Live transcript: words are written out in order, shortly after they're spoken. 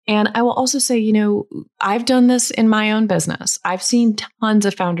And I will also say, I've done this in my own business. I've seen tons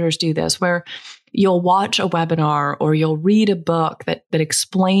of founders do this where you'll watch a webinar or you'll read a book that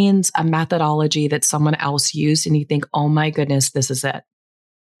explains a methodology that someone else used. And you think, oh my goodness, this is it.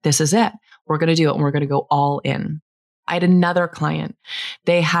 This is it. We're going to do it and we're going to go all in. I had another client.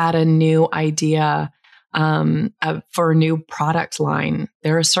 They had a new idea for a new product line.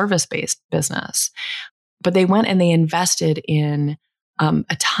 They're a service-based business, but they went and they invested in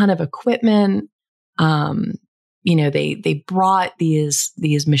a ton of equipment. They brought these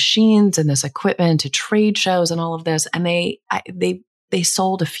machines and this equipment to trade shows and all of this, and they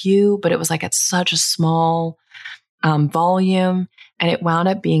sold a few, but it was like at such a small volume, and it wound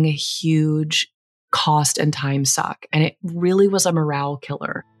up being a huge cost and time suck, and it really was a morale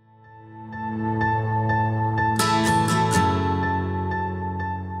killer.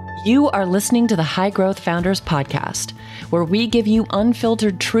 You are listening to the High Growth Founders Podcast, where we give you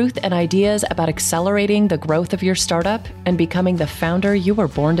unfiltered truth and ideas about accelerating the growth of your startup and becoming the founder you were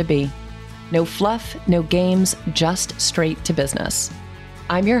born to be. No fluff, no games, just straight to business.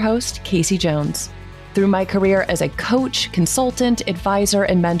 I'm your host, Casey Jones. Through my career as a coach, consultant, advisor,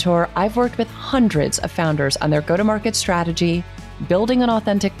 and mentor, I've worked with hundreds of founders on their go-to-market strategy, building an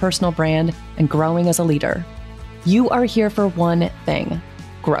authentic personal brand, and growing as a leader. You are here for one thing: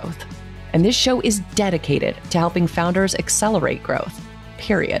 growth. And this show is dedicated to helping founders accelerate growth,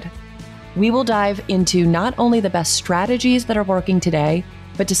 period. We will dive into not only the best strategies that are working today,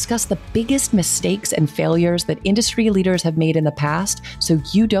 but discuss the biggest mistakes and failures that industry leaders have made in the past so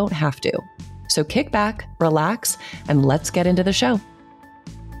you don't have to. So kick back, relax, and let's get into the show.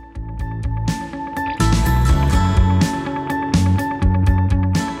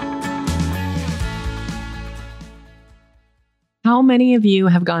 How many of you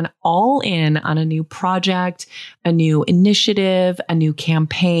have gone all in on a new project, a new initiative, a new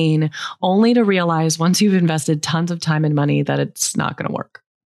campaign, only to realize once you've invested tons of time and money that it's not going to work?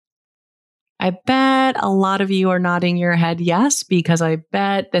 I bet a lot of you are nodding your head yes, because I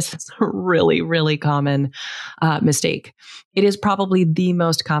bet this is a really, really common mistake. It is probably the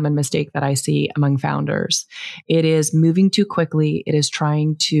most common mistake that I see among founders. It is moving too quickly. It is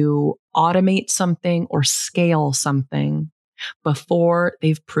trying to automate something or scale something before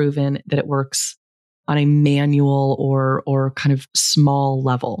they've proven that it works on a manual or kind of small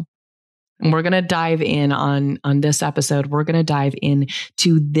level. And we're going to dive in on this episode. We're going to dive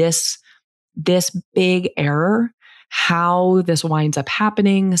into this big error, how this winds up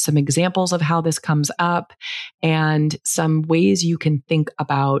happening, some examples of how this comes up, and some ways you can think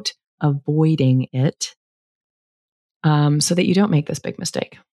about avoiding it so that you don't make this big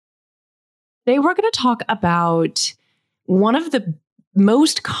mistake. Today, we're going to talk about one of the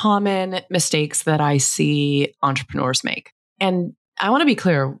most common mistakes that I see entrepreneurs make. And I want to be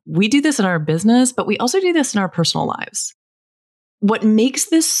clear, we do this in our business, but we also do this in our personal lives. What makes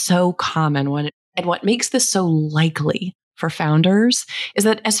this so common and what makes this so likely for founders is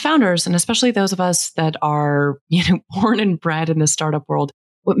that as founders, and especially those of us that are, born and bred in the startup world,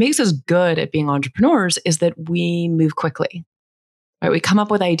 what makes us good at being entrepreneurs is that we move quickly. Right? We come up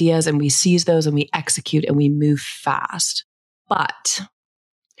with ideas and we seize those and we execute and we move fast. But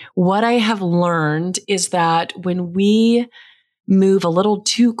what I have learned is that when we move a little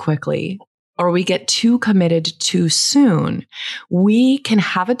too quickly, or we get too committed too soon, we can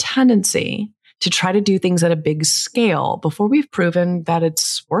have a tendency to try to do things at a big scale before we've proven that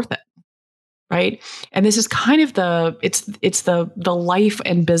it's worth it, right? And this is kind of the life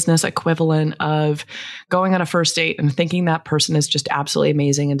and business equivalent of going on a first date and thinking that person is just absolutely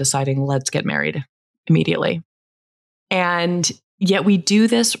amazing and deciding, let's get married immediately. And yet we do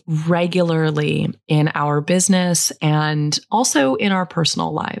this regularly in our business and also in our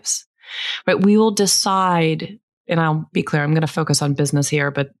personal lives. Right? We will decide, and I'll be clear, I'm going to focus on business here,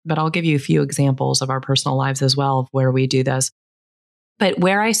 but I'll give you a few examples of our personal lives as well of where we do this. But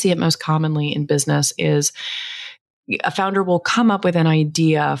where I see it most commonly in business is a founder will come up with an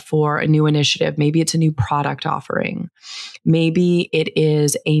idea for a new initiative. Maybe it's a new product offering. Maybe it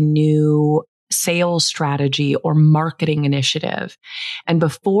is a new sales strategy or marketing initiative. And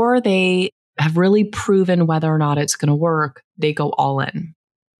before they have really proven whether or not it's going to work, they go all in.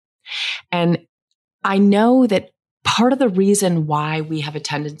 And I know that part of the reason why we have a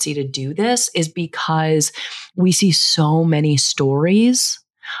tendency to do this is because we see so many stories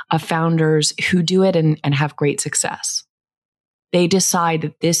of founders who do it and have great success. They decide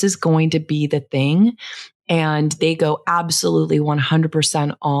that this is going to be the thing, and they go absolutely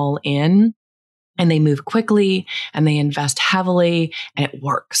 100% all in, and they move quickly, and they invest heavily, and it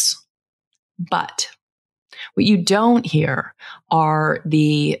works. But What you don't hear are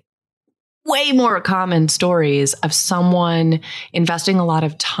the way more common stories of someone investing a lot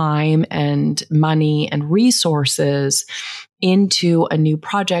of time and money and resources into a new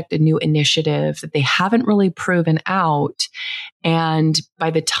project, a new initiative that they haven't really proven out. And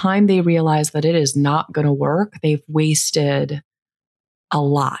by the time they realize that it is not going to work, they've wasted a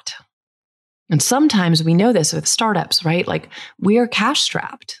lot. And sometimes we know this with startups, right? Like we are cash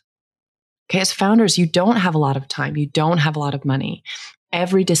strapped. Okay. As founders, you don't have a lot of time. You don't have a lot of money.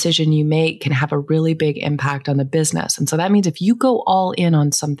 Every decision you make can have a really big impact on the business. And so that means if you go all in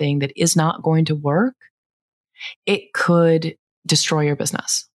on something that is not going to work, it could destroy your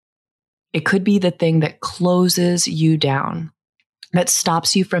business. It could be the thing that closes you down, that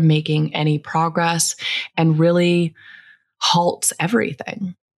stops you from making any progress and really halts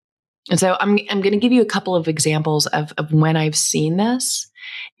everything. And so I'm going to give you a couple of examples of when I've seen this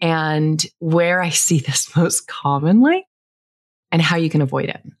and where I see this most commonly and how you can avoid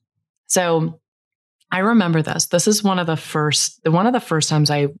it. So I remember this. This is one of the first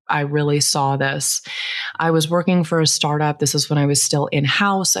times I really saw this. I was working for a startup. This is when I was still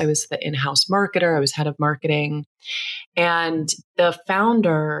in-house. I was the in-house marketer. I was head of marketing. And the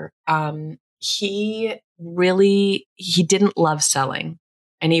founder, he didn't love selling.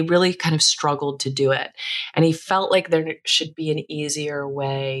 And he really kind of struggled to do it. And he felt like there should be an easier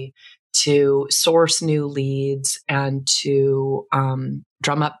way to source new leads and to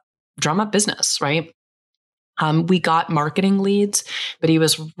drum up business, right? We got marketing leads, but he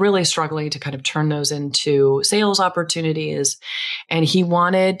was really struggling to kind of turn those into sales opportunities. And he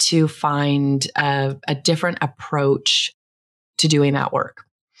wanted to find a different approach to doing that work.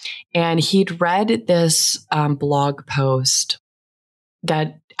 And he'd read this blog post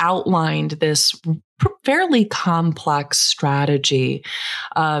that outlined this fairly complex strategy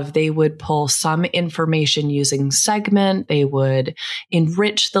of they would pull some information using Segment. They would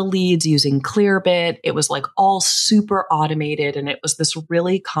enrich the leads using Clearbit. It was like all super automated. And it was this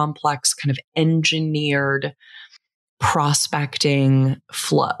really complex kind of engineered prospecting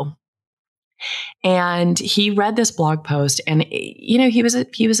flow. And he read this blog post and, he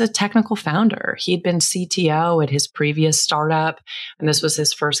was a technical founder. He'd been CTO at his previous startup. And this was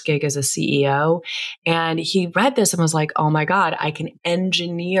his first gig as a CEO. And he read this and was like, oh my God, I can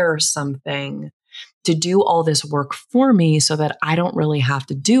engineer something to do all this work for me so that I don't really have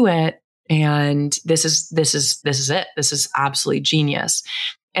to do it. And this is it. This is absolutely genius.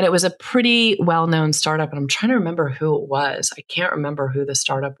 And it was a pretty well-known startup. And I'm trying to remember who it was. I can't remember who the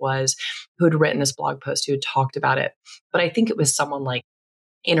startup was who had written this blog post, who had talked about it. But I think it was someone like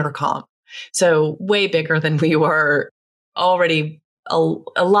Intercom. So way bigger than we were, already a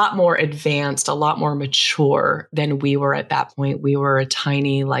lot more advanced, a lot more mature than we were at that point. We were a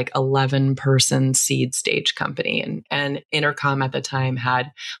tiny, like 11-person seed stage company. And Intercom at the time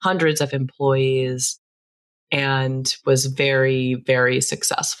had hundreds of employees and was very, very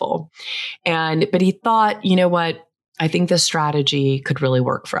successful. But he thought, you know what? I think this strategy could really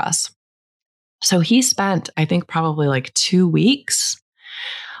work for us. So he spent, I think, probably like 2 weeks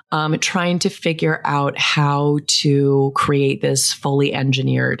trying to figure out how to create this fully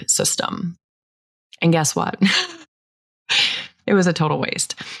engineered system. And guess what? It was a total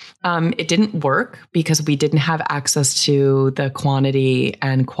waste. It didn't work because we didn't have access to the quantity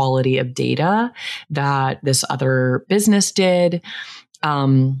and quality of data that this other business did.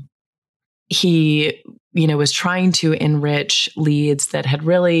 He, was trying to enrich leads that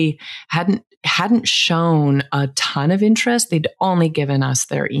hadn't shown a ton of interest. They'd only given us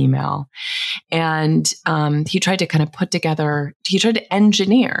their email. And he tried to kind of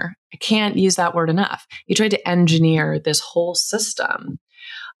engineer. I can't use that word enough. He tried to engineer this whole system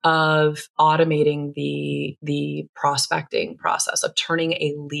of automating the prospecting process, of turning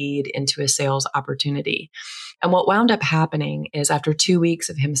a lead into a sales opportunity. And what wound up happening is after 2 weeks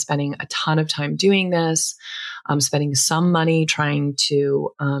of him spending a ton of time doing this, spending some money trying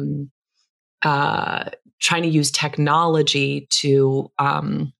to use technology to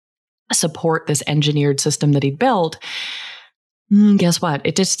support this engineered system that he'd built, guess what?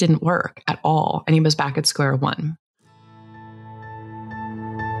 It just didn't work at all. And he was back at square one.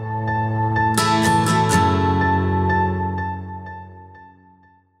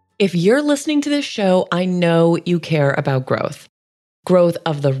 If you're listening to this show, I know you care about growth. Growth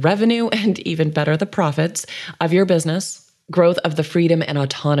of the revenue and even better, the profits of your business, growth of the freedom and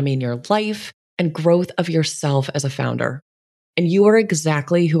autonomy in your life, and growth of yourself as a founder. And you are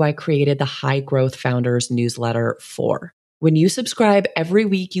exactly who I created the High Growth Founders newsletter for. When you subscribe every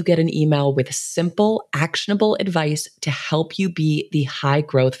week, you get an email with simple, actionable advice to help you be the high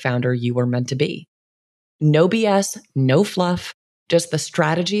growth founder you were meant to be. No BS, no fluff, just the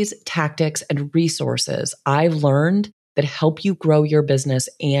strategies, tactics, and resources I've learned that help you grow your business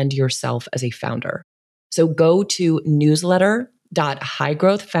and yourself as a founder. So go to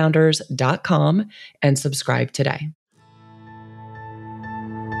newsletter.highgrowthfounders.com and subscribe today.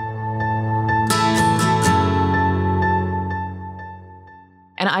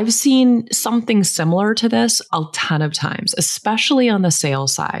 And I've seen something similar to this a ton of times, especially on the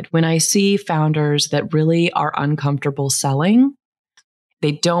sales side. When I see founders that really are uncomfortable selling,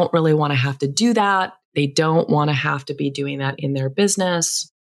 they don't really want to have to do that. They don't want to have to be doing that in their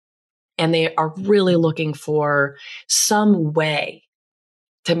business. And they are really looking for some way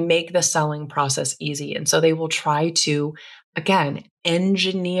to make the selling process easy. And so they will try to, again,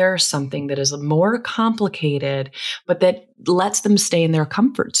 engineer something that is more complicated, but that lets them stay in their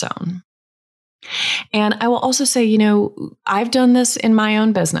comfort zone. And I will also say, I've done this in my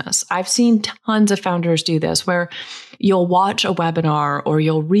own business. I've seen tons of founders do this where you'll watch a webinar or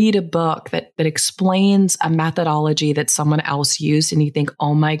you'll read a book that explains a methodology that someone else used. And you think,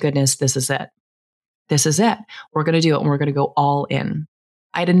 oh my goodness, this is it. This is it. We're going to do it and we're going to go all in.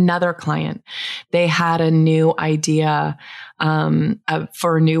 I had another client. They had a new idea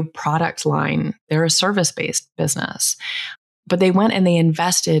for a new product line. They're a service-based business. But they went and they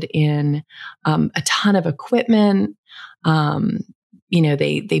invested in a ton of equipment.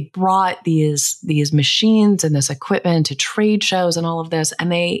 They brought these machines and this equipment to trade shows and all of this.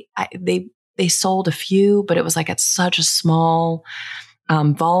 And they sold a few, but it was like at such a small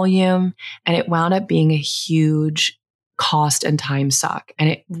volume, and it wound up being a huge cost and time suck. And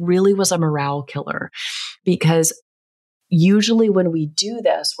it really was a morale killer, because usually when we do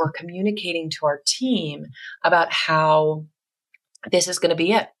this, we're communicating to our team about how this is going to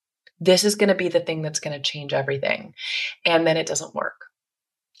be it. This is going to be the thing that's going to change everything. And then it doesn't work.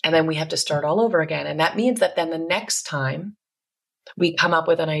 And then we have to start all over again. And that means that then the next time we come up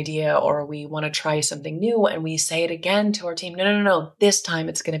with an idea or we want to try something new and we say it again to our team, no, this time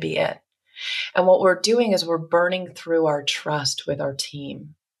it's going to be it. And what we're doing is we're burning through our trust with our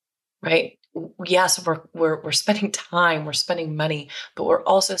team, right? Yes, we're spending time, we're spending money, but we're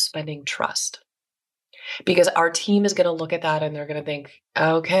also spending trust. Because our team is going to look at that and they're going to think,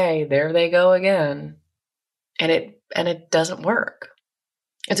 okay, there they go again. And it doesn't work.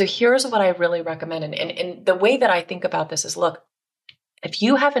 And so here's what I really recommend. And the way that I think about this is, look, if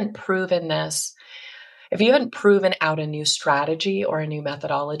you haven't proven out a new strategy or a new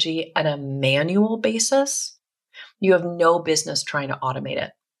methodology on a manual basis, you have no business trying to automate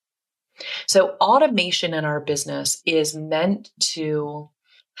it. So automation in our business is meant to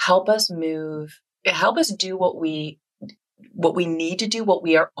help us do what we need to do, what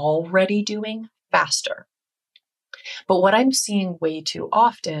we are already doing faster. But what I'm seeing way too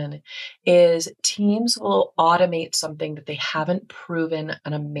often is teams will automate something that they haven't proven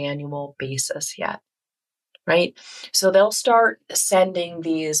on a manual basis yet. Right? So they'll start sending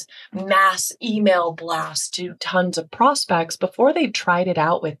these mass email blasts to tons of prospects before they've tried it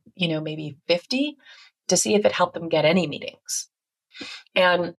out with, maybe 50 to see if it helped them get any meetings.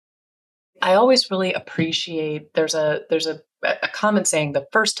 And I always really appreciate, there's a common saying. The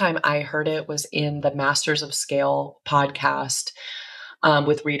first time I heard it was in the Masters of Scale podcast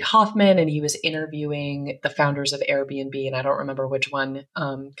with Reid Hoffman, and he was interviewing the founders of Airbnb, and I don't remember which one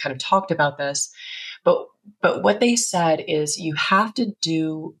kind of talked about this. But what they said is you have to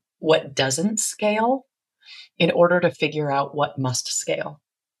do what doesn't scale in order to figure out what must scale.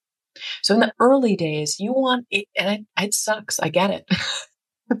 So in the early days, you want it, and it sucks. I get it.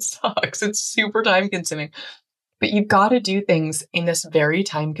 It sucks. It's super time consuming. But you've got to do things in this very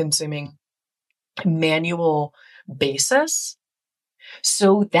time consuming manual basis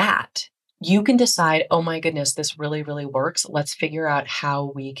so that you can decide, oh my goodness, this really, really works. Let's figure out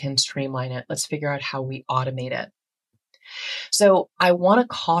how we can streamline it. Let's figure out how we automate it. So I want to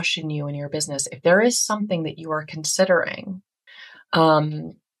caution you in your business, if there is something that you are considering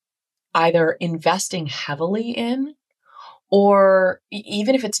either investing heavily in, or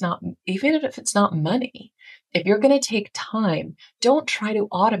even if it's not money, if you're going to take time, don't try to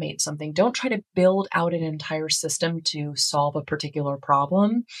automate something. Don't try to build out an entire system to solve a particular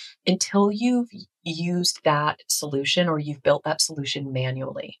problem until you've used that solution or you've built that solution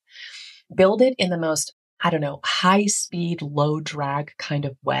manually. Build it in the most, high speed, low drag kind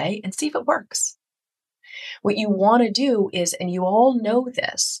of way and see if it works. What you want to do is, and you all know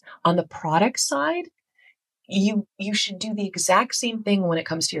this, on the product side, you should do the exact same thing when it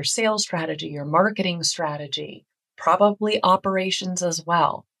comes to your sales strategy, your marketing strategy, probably operations as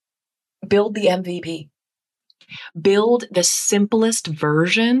well. Build the MVP. Build the simplest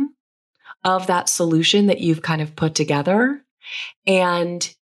version of that solution that you've kind of put together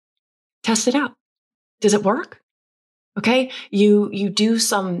and test it out. Does it work? Okay. You do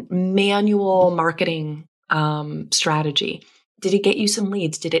some manual marketing strategy. Did it get you some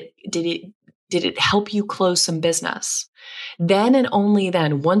leads? Did it help you close some business? Then and only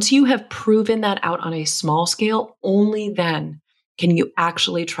then, once you have proven that out on a small scale, only then can you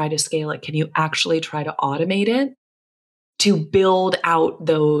actually try to scale it. Can you actually try to automate it to build out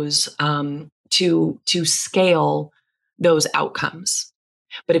those to scale those outcomes?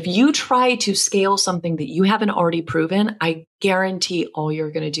 But if you try to scale something that you haven't already proven, I guarantee all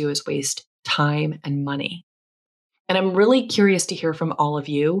you're going to do is waste time and money. And I'm really curious to hear from all of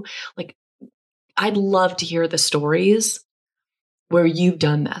you. Like, I'd love to hear the stories where you've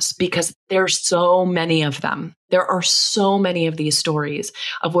done this, because there's so many of them. There are so many of these stories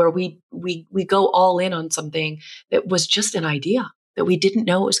of where we go all in on something that was just an idea that we didn't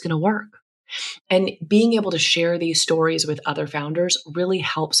know it was going to work. And being able to share these stories with other founders really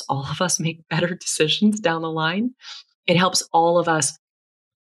helps all of us make better decisions down the line. It helps all of us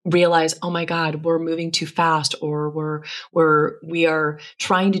realize, oh my God, we're moving too fast, or we are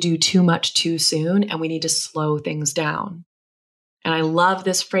trying to do too much too soon, and we need to slow things down. And I love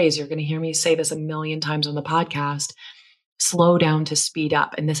this phrase. You're going to hear me say this a million times on the podcast: slow down to speed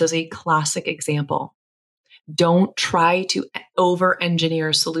up. And this is a classic example. Don't try to over-engineer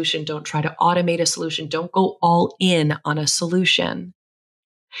a solution. Don't try to automate a solution. Don't go all in on a solution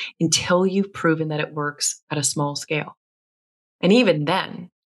until you've proven that it works at a small scale. And even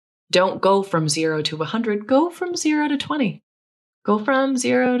then, don't go from 0 to 100. Go from 0 to 20. Go from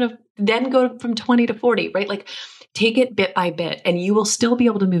 0 to, then go from 20 to 40, right? Like, take it bit by bit, and you will still be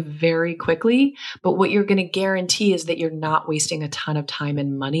able to move very quickly. But what you're going to guarantee is that you're not wasting a ton of time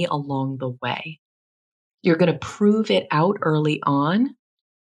and money along the way. You're going to prove it out early on,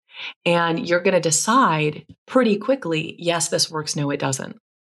 and you're going to decide pretty quickly, yes, this works, no, it doesn't.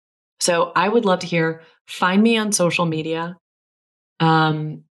 So I would love to hear, find me on social media,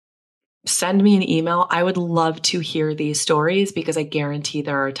 send me an email. I would love to hear these stories, because I guarantee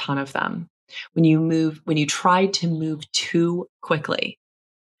there are a ton of them. When you try to move too quickly.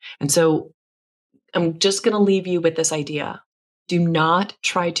 And so I'm just going to leave you with this idea. Do not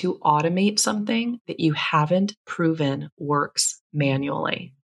try to automate something that you haven't proven works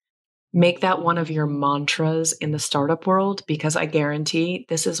manually. Make that one of your mantras in the startup world, because I guarantee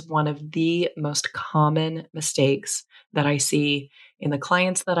this is one of the most common mistakes that I see in the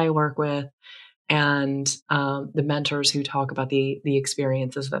clients that I work with, and the mentors who talk about the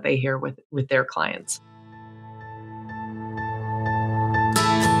experiences that they hear with their clients.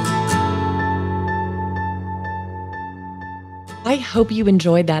 I hope you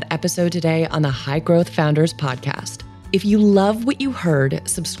enjoyed that episode today on the High Growth Founders podcast. If you love what you heard,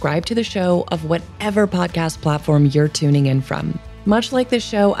 subscribe to the show of whatever podcast platform you're tuning in from. Much like this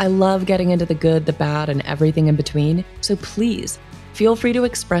show, I love getting into the good, the bad, and everything in between. So please, feel free to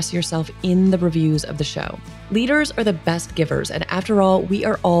express yourself in the reviews of the show. Leaders are the best givers, and after all, we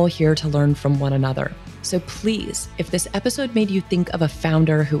are all here to learn from one another. So please, if this episode made you think of a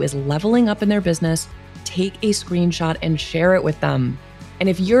founder who is leveling up in their business, take a screenshot and share it with them. And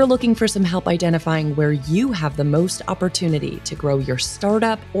if you're looking for some help identifying where you have the most opportunity to grow your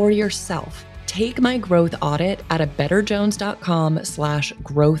startup or yourself, take my growth audit at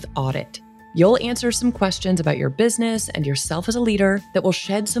abetterjones.com/growth audit. You'll answer some questions about your business and yourself as a leader that will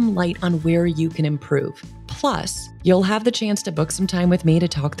shed some light on where you can improve. Plus, you'll have the chance to book some time with me to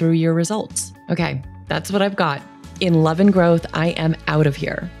talk through your results. Okay, that's what I've got. In love and growth, I am out of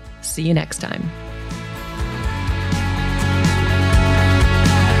here. See you next time.